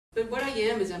But what I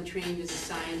am is I'm trained as a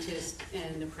scientist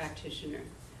and a practitioner.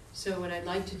 So what I'd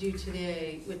like to do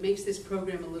today, what makes this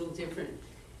program a little different,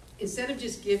 instead of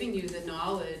just giving you the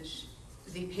knowledge,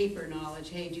 the paper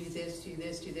knowledge, hey, do this, do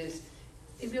this, do this,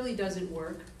 it really doesn't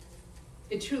work.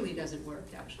 It truly doesn't work,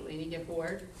 actually, and you get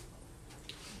bored.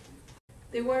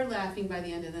 They were laughing by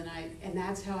the end of the night, and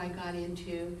that's how I got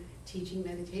into teaching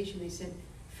meditation. They said,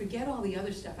 forget all the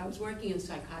other stuff. I was working in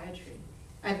psychiatry.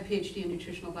 I have a PhD in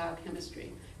nutritional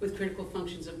biochemistry with critical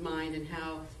functions of mind and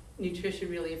how nutrition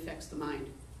really affects the mind.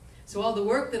 So all the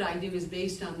work that I do is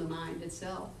based on the mind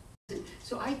itself.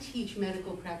 So I teach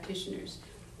medical practitioners.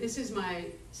 This is my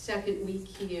second week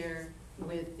here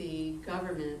with the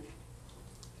government,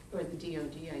 or the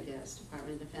DOD, I guess,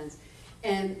 Department of Defense.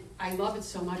 And I love it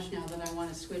so much now that I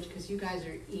want to switch because you guys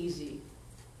are easy.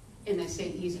 And I say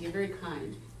easy, you're very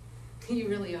kind. You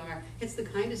really are. It's the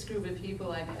kindest group of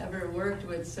people I've ever worked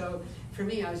with. So for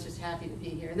me, I was just happy to be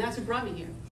here. And that's what brought me here.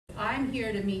 I'm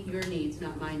here to meet your needs,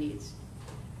 not my needs.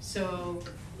 So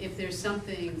if there's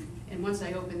something, and once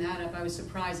I opened that up, I was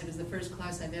surprised. It was the first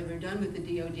class I've ever done with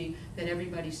the DOD that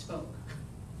everybody spoke.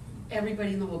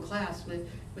 Everybody in the whole class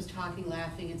was talking,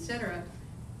 laughing, etc.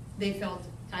 They felt,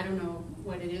 I don't know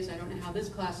what it is, I don't know how this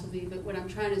class will be, but what I'm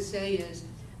trying to say is,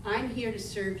 I'm here to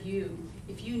serve you.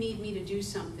 If you need me to do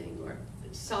something or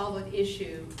solve an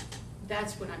issue,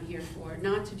 that's what I'm here for,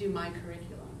 not to do my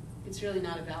curriculum. It's really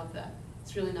not about that.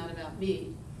 It's really not about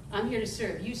me. I'm here to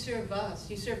serve. You serve us.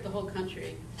 You serve the whole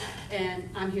country. And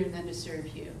I'm here then to serve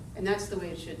you. And that's the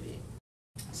way it should be.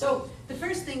 So the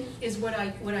first thing is what I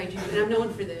do, and I'm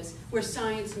known for this, where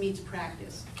science meets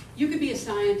practice. You could be a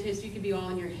scientist, you could be all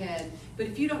in your head, but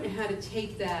if you don't know how to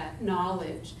take that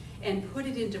knowledge and put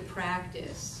it into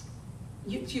practice,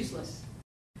 it's useless.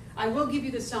 I will give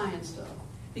you the science though,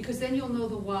 because then you'll know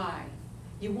the why.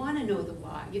 You want to know the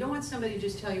why. You don't want somebody to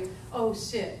just tell you, oh,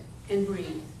 sit and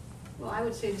breathe. Well, I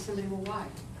would say to somebody, well, why?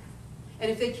 And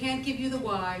if they can't give you the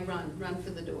why, run for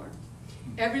the door.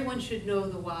 Everyone should know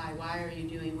the why. Why are you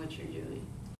doing what you're doing?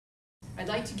 I'd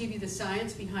like to give you the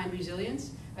science behind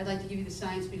resilience. I'd like to give you the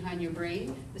science behind your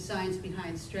brain, the science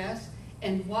behind stress,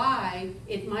 and why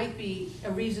it might be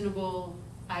a reasonable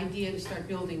idea to start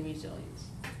building resilience.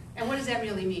 And what does that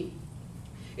really mean?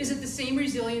 Is it the same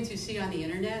resilience you see on the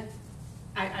internet?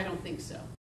 I don't think so.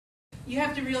 You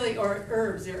have to really, or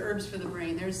herbs, there are herbs for the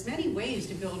brain. There's many ways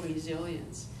to build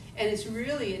resilience. And it's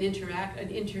really an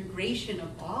integration of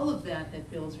all of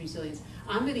that builds resilience.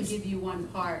 I'm going to give you one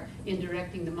part in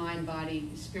directing the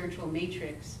mind-body spiritual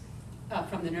matrix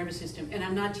from the nervous system. And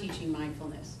I'm not teaching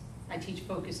mindfulness. I teach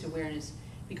focused awareness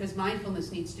because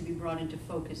mindfulness needs to be brought into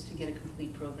focus to get a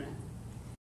complete program.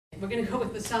 We're going to go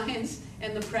with the science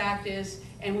and the practice,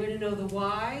 and we're going to know the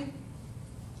why,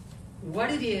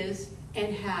 what it is,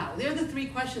 and how. They're the three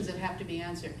questions that have to be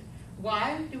answered.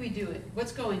 Why do we do it?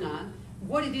 What's going on?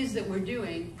 What it is that we're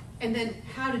doing, and then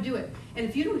how to do it. And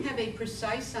if you don't have a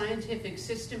precise, scientific,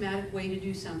 systematic way to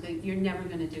do something, you're never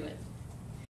going to do it.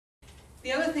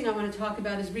 The other thing I want to talk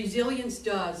about is resilience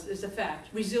is a fact.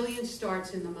 Resilience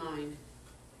starts in the mind.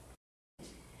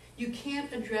 You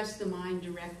can't address the mind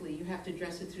directly. You have to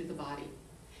address it through the body,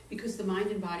 because the mind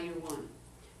and body are one.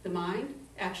 The mind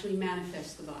actually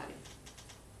manifests the body.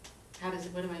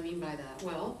 What do I mean by that?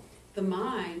 Well, the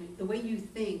mind, the way you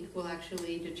think, will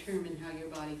actually determine how your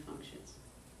body functions.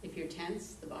 If you're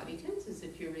tense, the body tenses.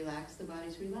 If you're relaxed, the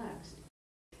body's relaxed.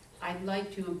 I'd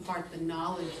like to impart the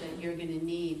knowledge that you're going to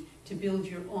need to build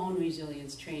your own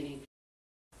resilience training.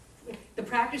 The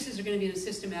practices are going to be in a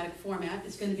systematic format.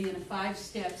 It's going to be in a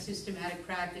 5-step systematic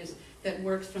practice that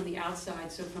works from the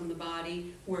outside, so from the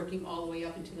body, working all the way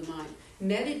up into the mind.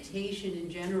 Meditation in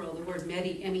general, the word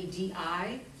medi,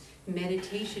 M-E-D-I,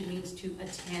 meditation means to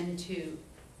attend to.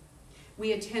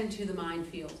 We attend to the mind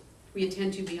field. We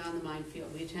attend to beyond the mind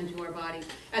field. We attend to our body.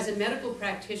 As a medical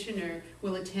practitioner,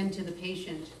 we'll attend to the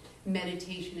patient.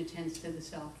 Meditation attends to the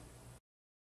self.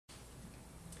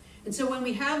 And so when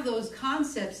we have those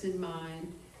concepts in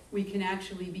mind, we can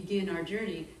actually begin our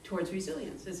journey towards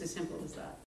resilience. It's as simple as that.